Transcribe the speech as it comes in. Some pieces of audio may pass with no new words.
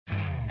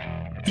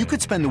You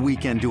could spend the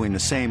weekend doing the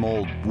same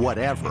old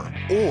whatever,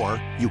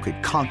 or you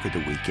could conquer the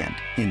weekend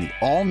in the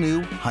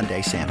all-new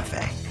Hyundai Santa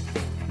Fe.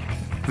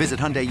 Visit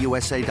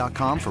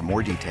HyundaiUSA.com for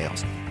more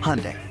details.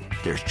 Hyundai,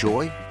 there's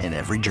joy in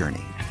every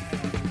journey.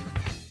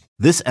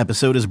 This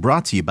episode is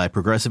brought to you by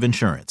Progressive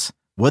Insurance.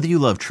 Whether you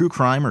love true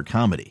crime or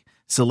comedy,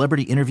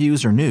 celebrity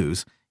interviews or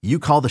news, you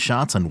call the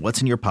shots on what's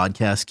in your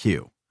podcast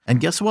queue. And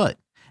guess what?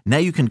 Now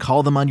you can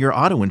call them on your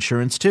auto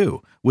insurance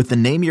too with the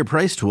Name Your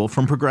Price tool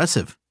from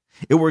Progressive.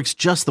 It works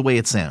just the way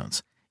it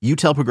sounds. You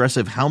tell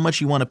Progressive how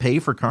much you want to pay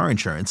for car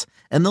insurance,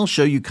 and they'll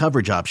show you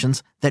coverage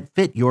options that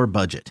fit your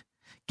budget.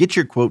 Get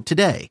your quote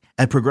today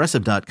at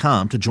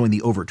Progressive.com to join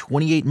the over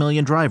 28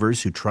 million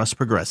drivers who trust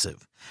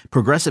Progressive.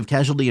 Progressive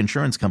Casualty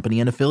Insurance Company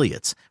and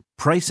Affiliates.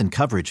 Price and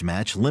coverage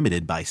match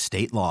limited by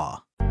state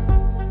law.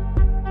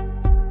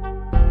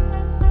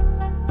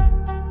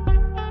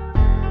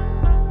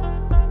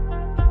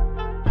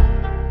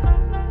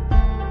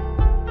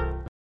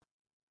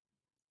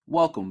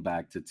 Welcome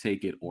back to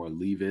Take It or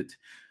Leave It.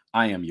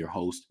 I am your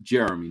host,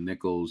 Jeremy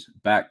Nichols,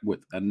 back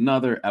with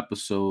another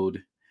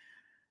episode.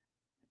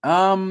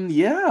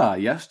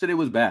 Yesterday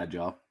was bad,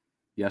 y'all.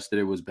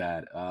 Yesterday was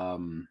bad.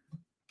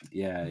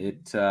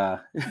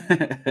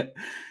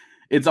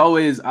 It's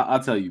always,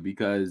 I'll tell you,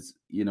 because,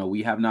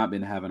 we have not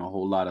been having a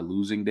whole lot of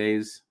losing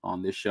days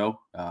on this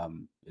show.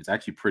 It's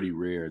actually pretty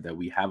rare that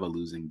we have a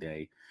losing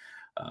day.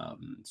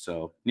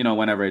 So,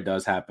 whenever it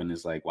does happen,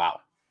 it's like, wow,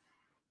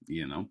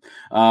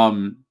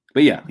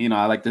 But yeah,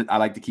 I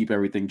like to keep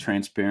everything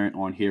transparent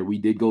on here. We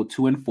did go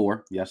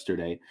 2-4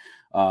 yesterday.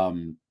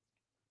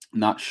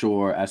 Not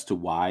sure as to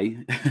why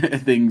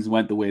things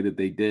went the way that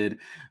they did.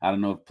 I don't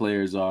know if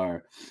players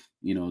are,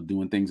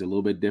 doing things a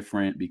little bit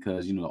different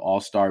because, the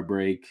All-Star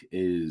break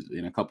is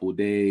in a couple of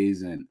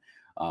days. And,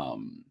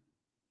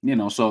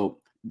 so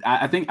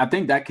I think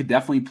that could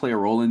definitely play a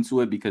role into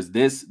it because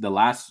the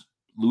last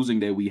losing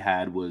day we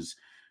had was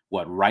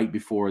right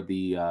before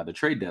the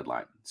trade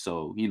deadline.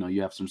 So,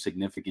 you have some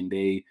significant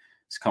days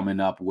coming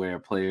up where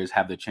players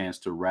have the chance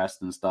to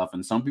rest and stuff.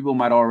 And some people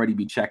might already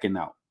be checking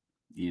out,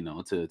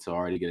 to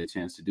already get a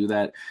chance to do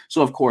that.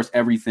 So, of course,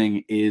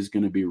 everything is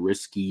going to be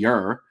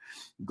riskier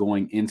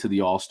going into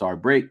the All-Star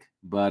break.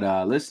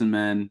 But listen,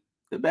 man,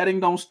 the betting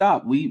don't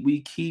stop.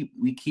 We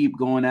keep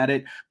going at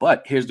it.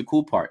 But here's the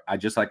cool part.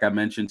 Like I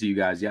mentioned to you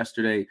guys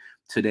yesterday,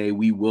 today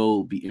we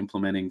will be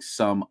implementing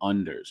some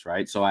unders,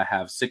 right? So I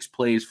have 6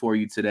 plays for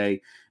you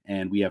today,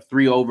 and we have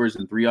 3 overs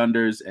and 3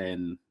 unders,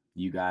 and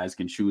you guys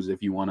can choose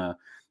if you want to,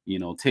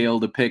 tail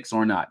the picks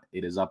or not.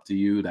 It is up to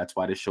you. That's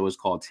why this show is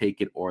called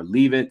Take It or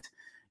Leave It.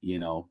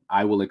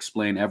 I will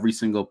explain every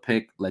single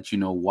pick, let you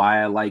know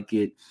why I like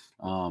it.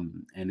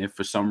 And if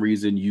for some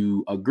reason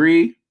you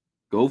agree,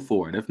 go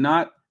for it. If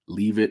not,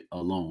 leave it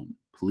alone,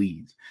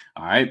 please.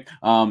 All right.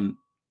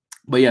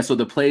 But yeah, so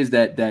the plays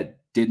that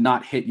did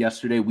not hit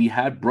yesterday, we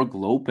had Brook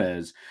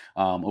Lopez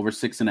over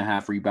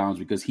 6.5 rebounds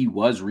because he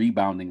was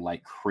rebounding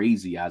like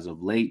crazy as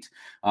of late.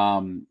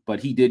 But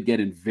he did get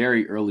in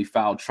very early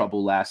foul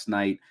trouble last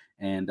night.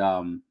 And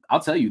I'll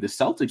tell you, the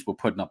Celtics were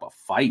putting up a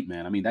fight,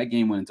 man. I mean, that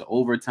game went into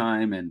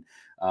overtime. And,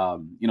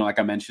 like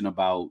I mentioned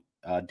about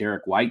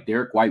Derek White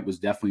was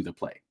definitely the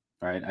play.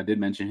 Right. I did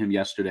mention him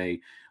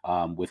yesterday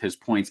with his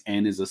points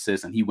and his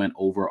assists, and he went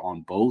over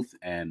on both.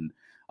 And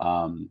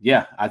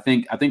I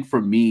think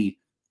for me,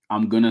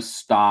 I'm going to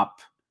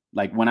stop.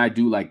 Like when I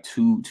do like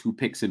two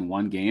picks in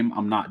one game,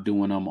 I'm not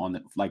doing them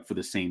for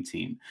the same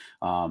team.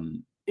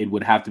 It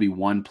would have to be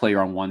one player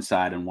on one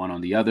side and one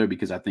on the other,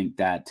 because I think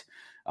that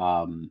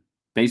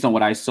based on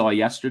what I saw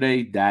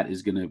yesterday, that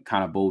is going to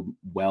kind of bode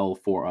well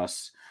for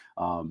us,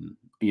 a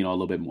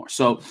little bit more.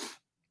 So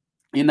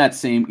in that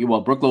same,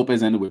 Brook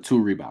Lopez ended with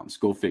 2 rebounds.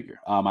 Go figure.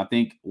 I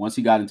think once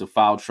he got into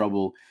foul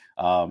trouble,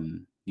 I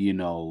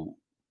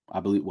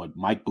believe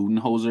Mike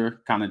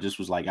Budenholzer kind of just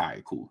was like, all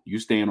right, cool. You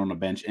staying on the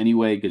bench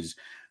anyway, because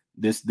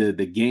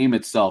the game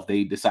itself,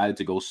 they decided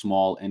to go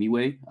small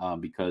anyway,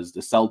 because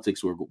the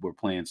Celtics were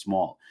playing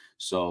small.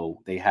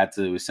 So they had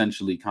to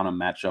essentially kind of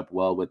match up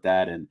well with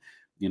that. And,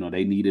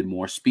 they needed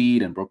more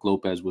speed, and Brook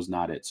Lopez was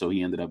not it. So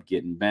he ended up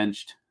getting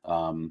benched.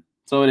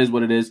 So it is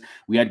what it is.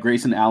 We had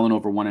Grayson Allen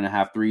over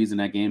 1.5 threes in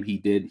that game. He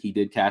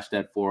did cash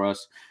that for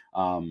us.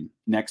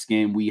 Next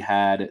game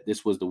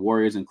this was the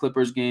Warriors and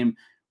Clippers game.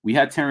 We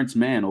had Terrence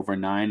Mann over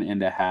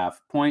 9.5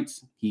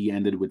 points. He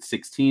ended with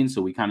 16,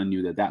 so we kind of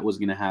knew that was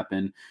going to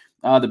happen.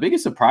 The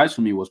biggest surprise for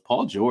me was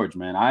Paul George,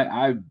 man.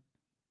 I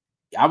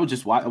was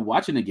just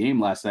watching the game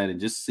last night and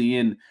just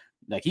seeing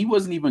like he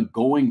wasn't even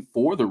going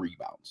for the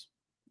rebounds.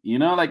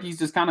 Like he's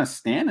just kind of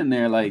standing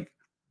there like,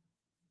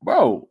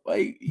 bro,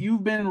 like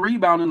you've been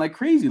rebounding like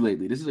crazy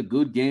lately. This is a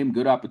good game,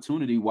 good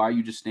opportunity. Why are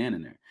you just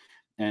standing there?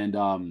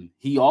 And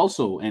he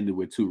also ended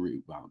with 2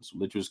 rebounds,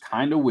 which was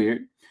kind of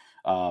weird.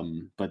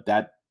 But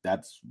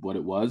that's what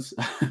it was.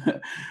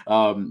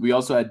 We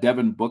also had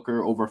Devin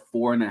Booker over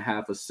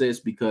 4.5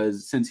 assists,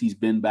 because since he's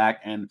been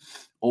back, and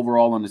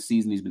overall on the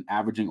season, he's been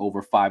averaging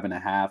over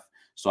 5.5.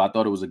 So I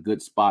thought it was a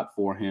good spot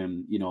for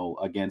him,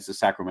 against the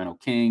Sacramento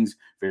Kings,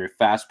 very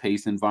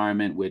fast-paced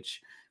environment,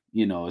 which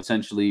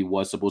essentially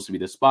was supposed to be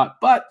the spot.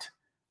 But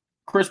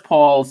Chris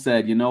Paul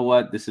said, you know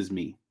what, this is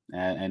me.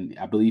 And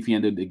I believe he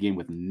ended the game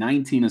with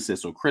 19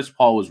 assists. So Chris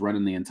Paul was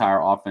running the entire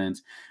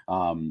offense,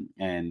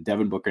 and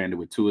Devin Booker ended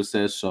with 2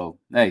 assists. So,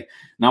 hey,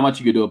 not much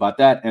you could do about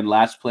that. And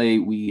last play,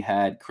 we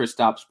had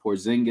Kristaps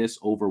Porzingis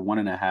over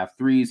 1.5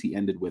 threes. He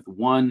ended with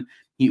 1.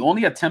 He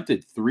only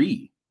attempted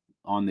 3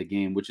 on the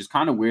game, which is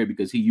kind of weird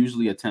because he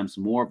usually attempts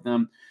more of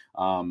them.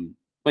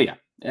 But yeah,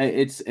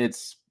 it's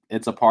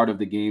a part of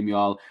the game,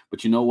 y'all.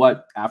 But you know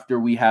what?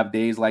 After we have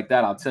days like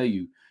that, I'll tell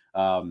you,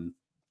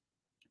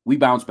 we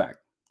bounce back.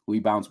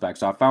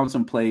 So I found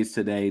some plays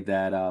today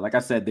that, like I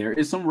said, there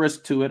is some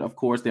risk to it. Of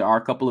course, there are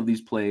a couple of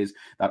these plays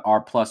that are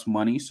plus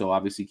money. So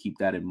obviously keep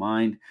that in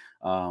mind.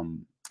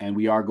 And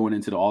we are going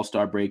into the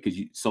All-Star break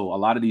so a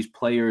lot of these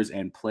players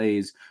and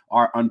plays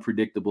are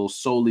unpredictable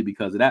solely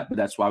because of that. But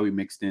that's why we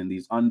mixed in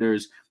these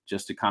unders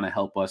just to kind of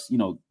help us,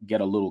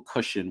 get a little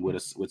cushion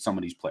with some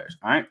of these players.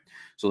 All right.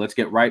 So let's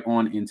get right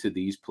on into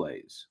these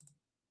plays.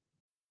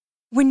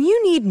 When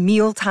you need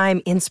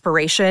mealtime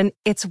inspiration,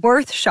 it's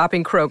worth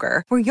shopping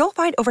Kroger, where you'll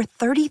find over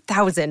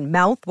 30,000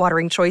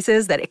 mouth-watering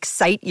choices that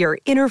excite your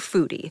inner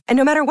foodie. And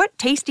no matter what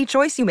tasty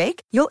choice you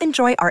make, you'll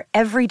enjoy our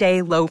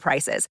everyday low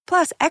prices,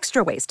 plus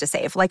extra ways to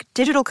save, like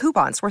digital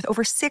coupons worth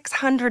over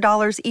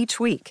 $600 each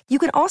week. You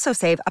can also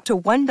save up to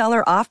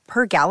 $1 off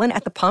per gallon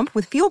at the pump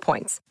with fuel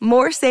points.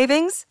 More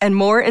savings and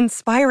more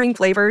inspiring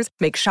flavors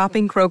make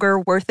shopping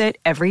Kroger worth it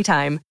every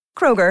time.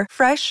 Kroger,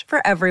 fresh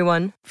for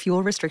everyone.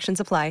 Fuel restrictions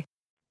apply.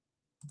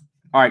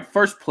 All right,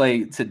 first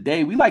play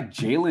today. We like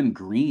Jalen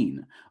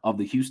Green of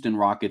the Houston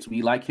Rockets.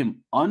 We like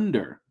him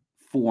under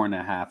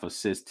 4.5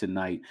 assists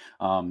tonight.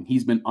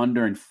 He's been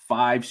under in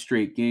 5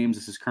 straight games.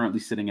 This is currently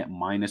sitting at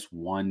minus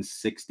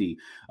 160.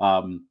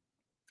 Playing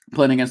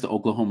against the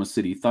Oklahoma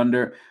City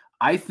Thunder.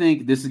 I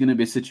think this is going to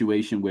be a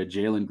situation where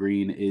Jalen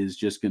Green is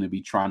just going to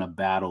be trying to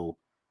battle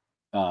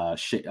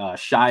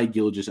Shai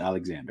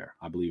Gilgeous-Alexander.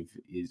 I believe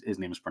his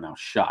name is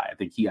pronounced Shai. I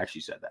think he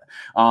actually said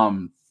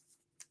that.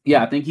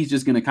 Yeah, I think he's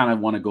just going to kind of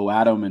want to go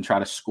at him and try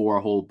to score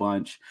a whole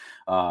bunch.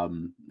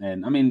 And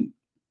I mean,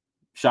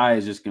 Shai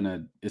is just going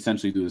to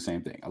essentially do the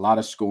same thing. A lot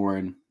of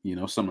scoring,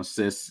 some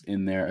assists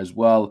in there as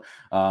well.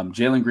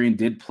 Jalen Green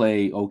did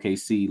play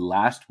OKC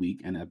last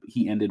week, and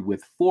he ended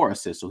with 4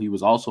 assists. So he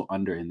was also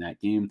under in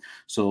that game.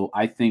 So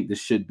I think this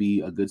should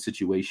be a good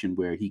situation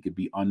where he could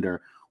be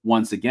under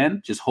once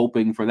again, just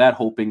hoping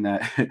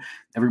that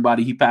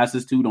everybody he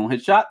passes to don't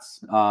hit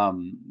shots.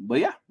 But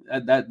yeah,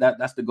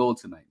 that's the goal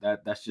tonight.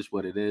 That's just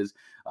what it is.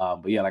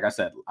 But yeah, like I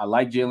said, I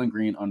like Jalen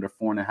Green under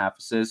 4.5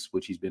 assists,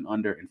 which he's been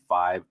under in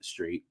 5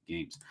 straight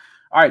games.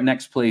 All right,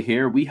 next play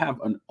here. We have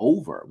an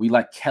over. We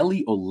like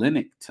Kelly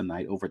Olynyk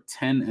tonight over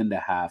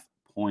 10.5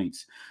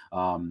 points.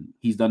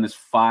 He's done this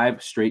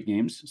 5 straight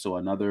games, so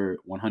another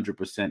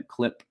 100%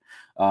 clip,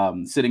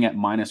 sitting at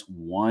minus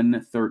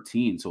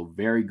 113. So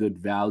very good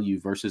value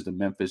versus the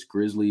Memphis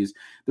Grizzlies.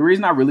 The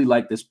reason I really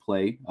like this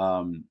play,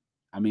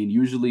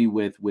 usually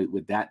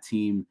with that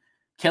team,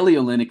 Kelly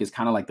Olynyk is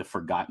kind of like the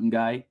forgotten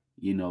guy,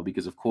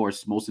 because of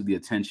course most of the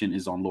attention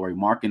is on Lauri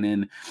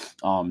Markkanen,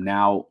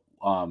 now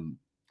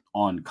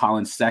on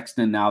Colin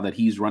Sexton, now that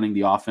he's running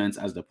the offense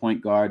as the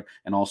point guard,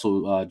 and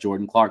also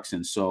Jordan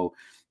Clarkson. So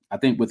I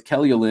think with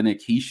Kelly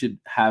Olynyk, he should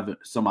have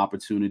some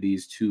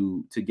opportunities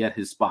to get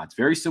his spots.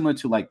 Very similar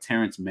to like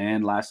Terrence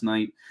Mann last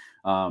night,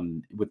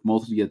 with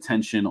most of the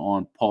attention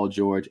on Paul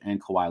George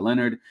and Kawhi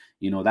Leonard.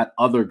 That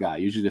other guy,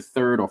 usually the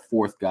 3rd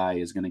or 4th guy,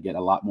 is going to get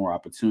a lot more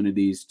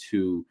opportunities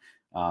to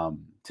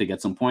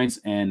get some points.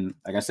 And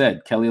like I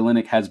said, Kelly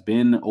Olynyk has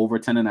been over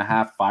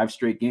 10.5, 5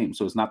 straight games.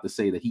 So it's not to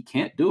say that he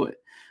can't do it.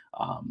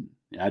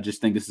 I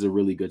just think this is a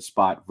really good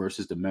spot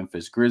versus the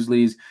Memphis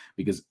Grizzlies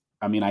because,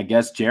 I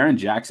guess Jaren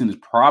Jackson is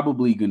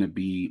probably going to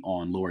be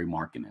on Lauri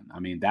Markkanen.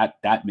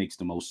 That makes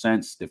the most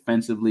sense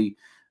defensively.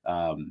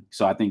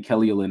 So I think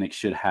Kelly Olynyk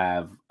should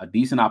have a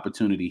decent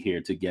opportunity here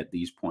to get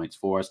these points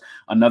for us.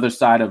 Another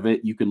side of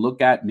it, you can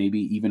look at maybe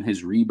even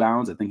his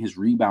rebounds. I think his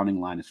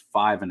rebounding line is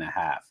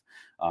 5.5.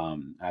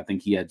 I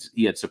think he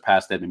had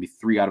surpassed that maybe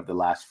 3 out of the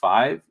last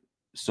 5.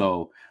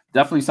 So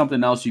definitely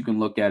something else you can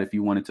look at if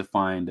you wanted to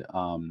find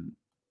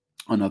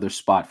another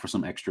spot for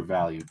some extra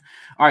value.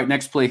 All right,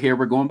 next play here.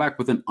 We're going back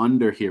with an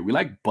under here. We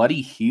like Buddy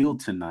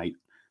Hield tonight,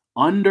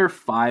 under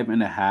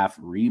 5.5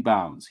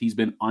 rebounds. He's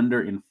been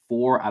under in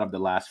 4 out of the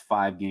last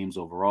 5 games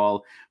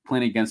overall,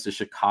 playing against the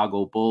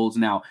Chicago Bulls.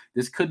 Now,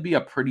 this could be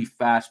a pretty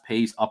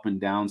fast-paced,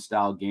 up-and-down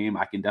style game.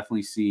 I can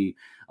definitely see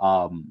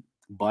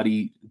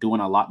Buddy doing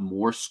a lot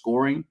more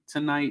scoring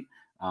tonight.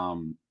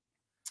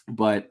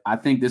 But I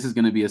think this is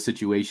going to be a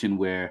situation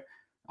where,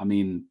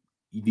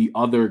 the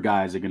other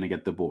guys are going to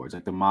get the boards,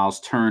 like the Miles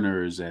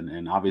Turners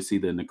and obviously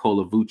the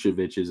Nikola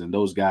Vucevic's and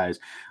those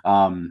guys.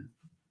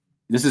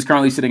 This is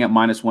currently sitting at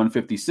minus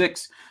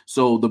 156.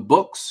 So the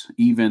books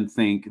even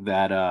think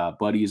that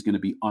Buddy is going to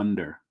be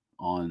under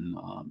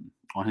on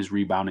his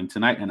rebounding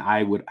tonight, and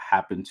I would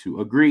happen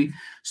to agree.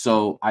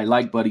 So I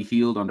like Buddy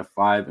Hield under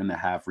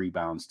 5.5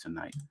 rebounds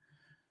tonight.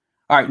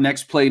 All right,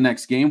 next play,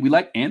 next game. We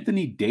like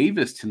Anthony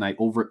Davis tonight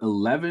over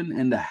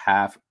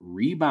 11.5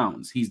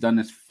 rebounds. He's done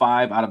this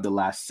 5 out of the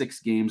last 6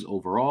 games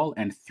overall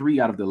and 3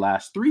 out of the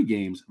last 3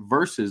 games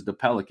versus the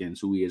Pelicans,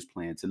 who he is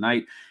playing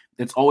tonight.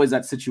 It's always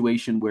that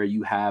situation where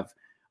you have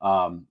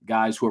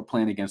guys who are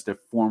playing against their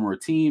former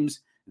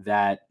teams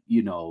that,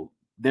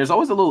 there's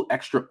always a little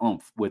extra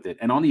oomph with it.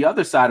 And on the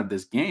other side of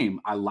this game,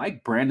 I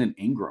like Brandon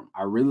Ingram.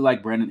 I really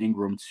like Brandon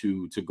Ingram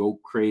to go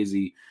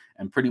crazy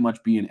and pretty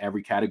much be in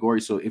every category.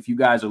 So if you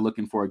guys are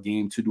looking for a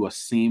game to do a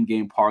same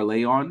game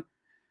parlay on,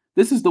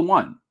 this is the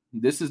one.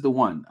 This is the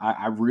one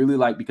I really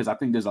like, because I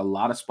think there's a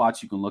lot of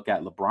spots you can look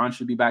at. LeBron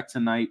should be back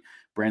tonight.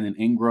 Brandon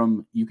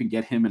Ingram, you can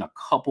get him in a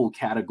couple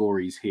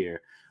categories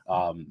here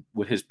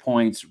with his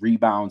points,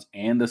 rebounds,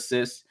 and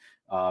assists.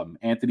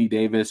 Anthony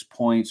Davis,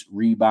 points,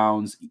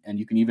 rebounds, and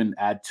you can even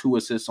add 2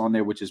 assists on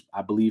there, which is,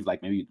 I believe,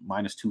 like maybe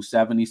minus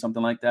 270,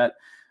 something like that.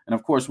 And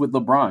of course, with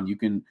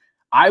LeBron,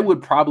 I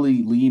would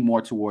probably lean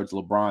more towards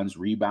LeBron's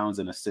rebounds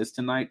and assists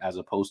tonight as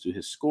opposed to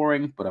his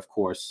scoring. But of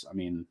course, I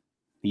mean,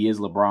 he is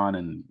LeBron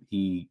and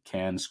he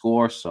can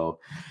score. So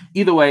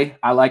either way,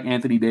 I like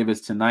Anthony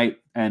Davis tonight.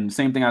 And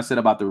same thing I said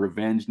about the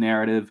revenge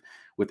narrative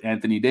with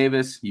Anthony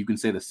Davis, you can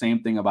say the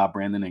same thing about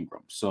Brandon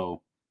Ingram.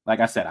 So like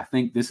I said, I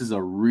think this is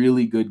a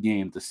really good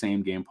game, the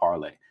same game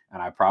parlay,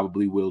 and I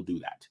probably will do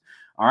that.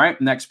 All right,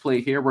 next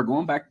play here. We're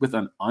going back with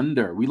an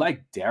under. We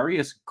like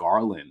Darius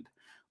Garland,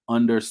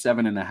 under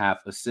 7.5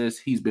 assists.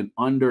 He's been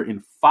under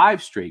in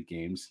 5 straight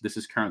games. This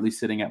is currently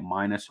sitting at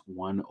minus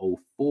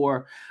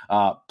 104,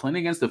 playing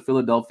against the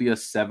Philadelphia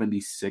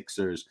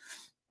 76ers.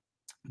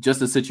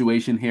 Just a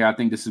situation here. I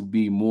think this would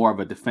be more of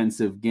a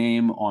defensive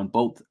game on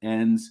both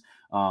ends.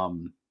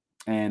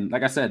 And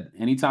like I said,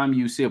 anytime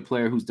you see a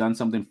player who's done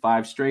something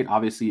 5 straight,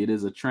 obviously it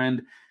is a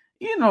trend.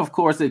 Of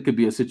course, it could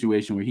be a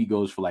situation where he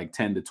goes for like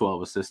 10 to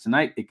 12 assists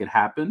tonight. It could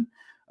happen.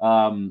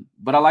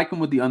 But I like him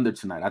with the under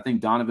tonight. I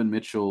think Donovan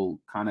Mitchell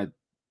kind of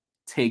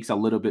takes a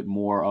little bit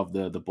more of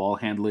the ball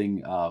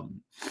handling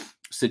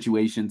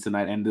situation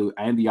tonight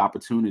and the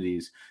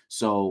opportunities.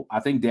 So I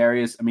think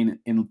Darius,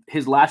 in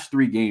his last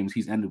 3 games,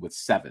 he's ended with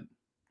 7,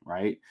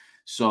 right?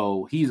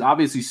 So he's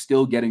obviously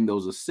still getting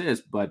those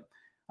assists, but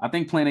I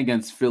think playing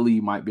against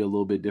Philly might be a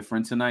little bit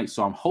different tonight.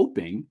 So I'm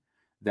hoping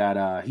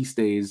that he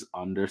stays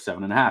under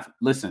 7.5.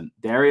 Listen,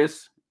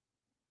 Darius,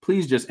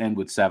 please just end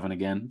with 7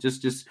 again.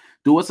 Just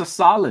do us a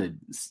solid.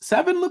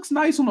 7 looks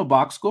nice on a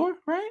box score,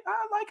 right?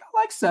 I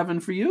like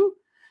 7 for you.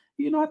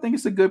 I think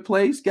it's a good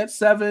place. Get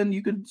 7.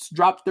 You could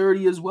drop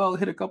 30 as well,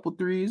 hit a couple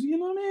threes. You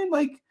know what I mean?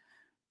 Like,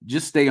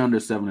 just stay under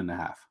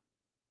 7.5.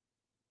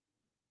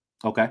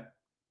 Okay.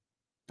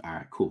 All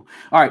right, cool.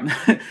 All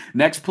right.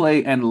 Next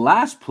play and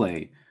last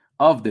play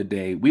of the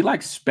day. We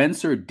like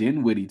Spencer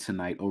Dinwiddie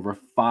tonight over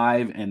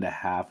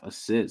 5.5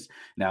 assists.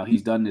 Now,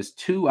 he's done this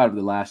 2 out of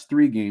the last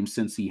 3 games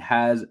since he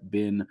has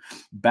been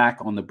back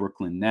on the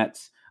Brooklyn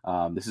Nets.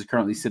 This is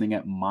currently sitting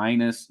at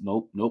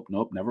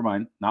never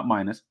mind, not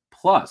minus,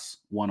 plus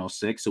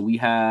 106. So we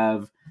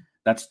have,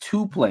 that's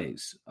 2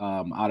 plays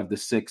out of the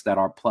 6 that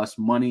are plus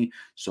money.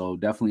 So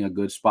definitely a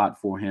good spot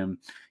for him.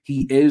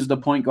 He is the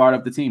point guard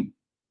of the team.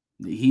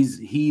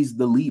 He's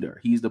the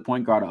leader. He's the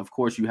point guard. Of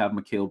course, you have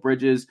Mikal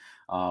Bridges.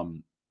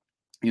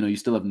 You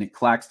still have Nick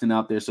Claxton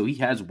out there. So he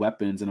has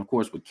weapons. And of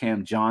course, with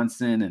Cam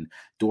Johnson and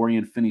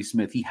Dorian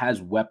Finney-Smith, he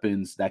has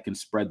weapons that can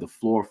spread the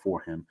floor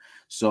for him.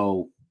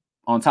 So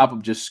on top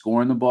of just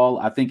scoring the ball,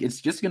 I think it's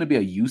just going to be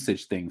a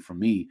usage thing for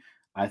me.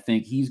 I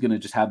think he's going to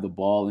just have the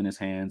ball in his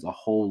hands a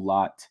whole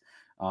lot.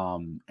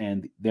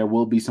 And there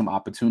will be some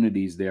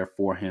opportunities there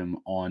for him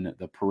on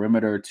the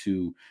perimeter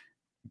to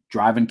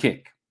drive and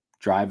kick.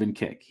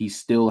 He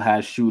still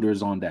has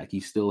shooters on deck. He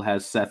still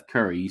has Seth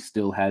Curry. He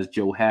still has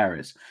Joe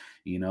Harris,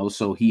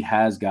 so he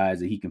has guys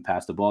that he can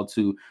pass the ball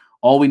to.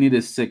 All we need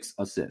is 6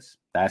 assists.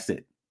 That's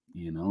it,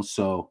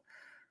 so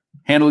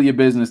handle your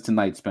business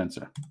tonight,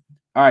 Spencer.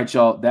 All right,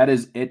 y'all. That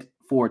is it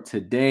for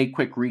today.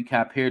 Quick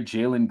recap here.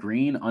 Jalen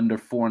Green under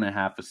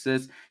 4.5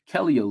 assists.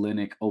 Kelly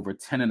Olynyk over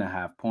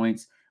 10.5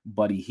 points.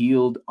 Buddy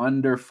Hield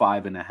under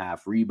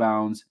 5.5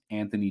 rebounds.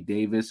 Anthony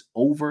Davis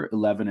over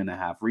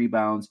 11.5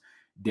 rebounds.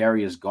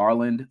 Darius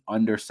Garland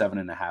under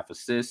 7.5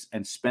 assists,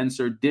 and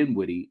Spencer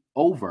Dinwiddie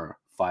over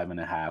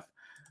 5.5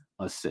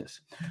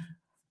 assists.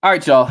 All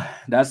right, y'all.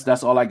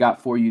 That's all I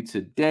got for you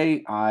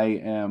today.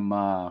 I am,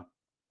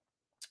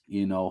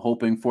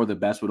 hoping for the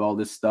best with all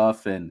this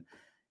stuff, and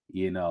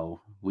we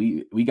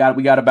got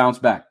to bounce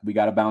back. We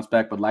got to bounce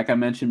back. But like I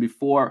mentioned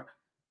before,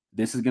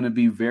 this is going to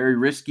be very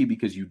risky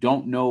because you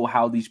don't know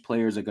how these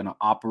players are going to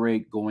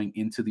operate going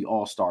into the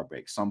All-Star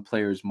break. Some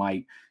players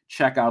might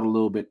check out a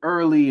little bit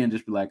early and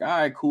just be like, all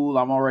right, cool,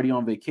 I'm already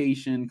on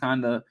vacation,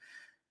 kind of.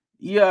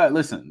 Yeah,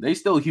 listen, they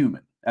still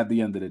human at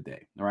the end of the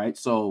day, all right?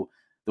 So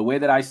the way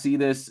that I see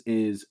this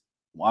is,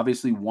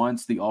 obviously,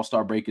 once the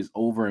All-Star break is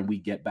over and we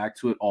get back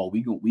to it,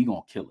 we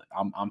gonna kill it.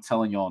 I'm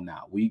telling y'all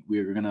now.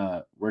 We're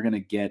gonna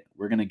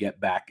get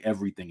back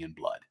everything in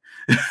blood.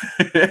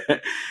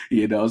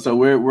 So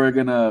we're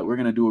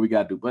gonna do what we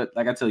gotta do. But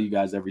like I tell you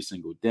guys every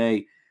single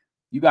day,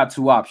 you got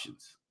 2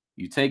 options.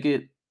 You take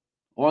it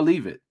or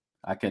leave it.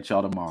 I'll catch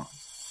y'all tomorrow.